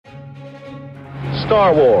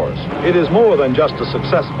Star Wars. It is more than just a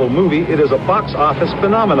successful movie. It is a box office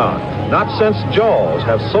phenomenon. Not since Jaws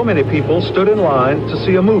have so many people stood in line to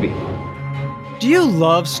see a movie. Do you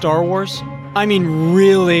love Star Wars? I mean,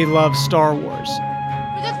 really love Star Wars.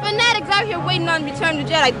 We're just fanatics out here waiting on Return of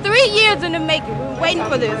the Jedi. 3 years in the making. We're waiting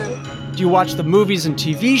for this. Do you watch the movies and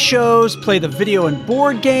TV shows, play the video and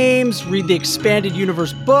board games, read the expanded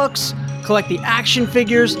universe books, collect the action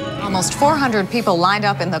figures? Almost 400 people lined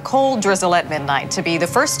up in the cold drizzle at midnight to be the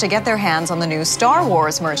first to get their hands on the new Star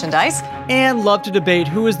Wars merchandise. And love to debate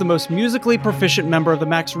who is the most musically proficient member of the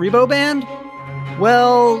Max Rebo Band?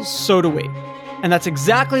 Well, so do we. And that's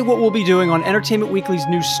exactly what we'll be doing on Entertainment Weekly's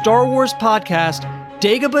new Star Wars podcast,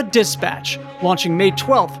 Dagobah Dispatch, launching May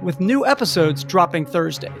 12th with new episodes dropping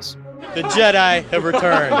Thursdays. The Jedi have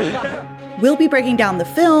returned. We'll be breaking down the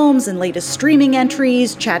films and latest streaming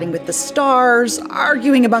entries, chatting with the stars,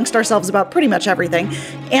 arguing amongst ourselves about pretty much everything,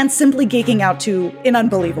 and simply geeking out to an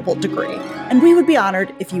unbelievable degree. And we would be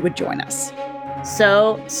honored if you would join us.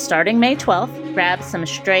 So, starting May 12th, grab some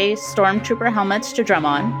stray Stormtrooper helmets to drum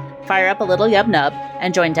on, fire up a little Yub Nub,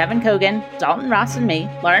 and join Devin Kogan, Dalton Ross, and me,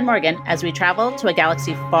 Lauren Morgan, as we travel to a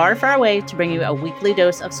galaxy far, far away to bring you a weekly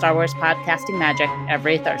dose of Star Wars podcasting magic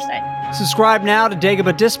every Thursday. Subscribe now to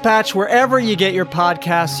Dagobah Dispatch wherever you get your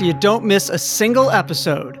podcasts so you don't miss a single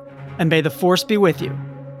episode. And may the Force be with you,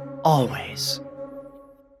 always.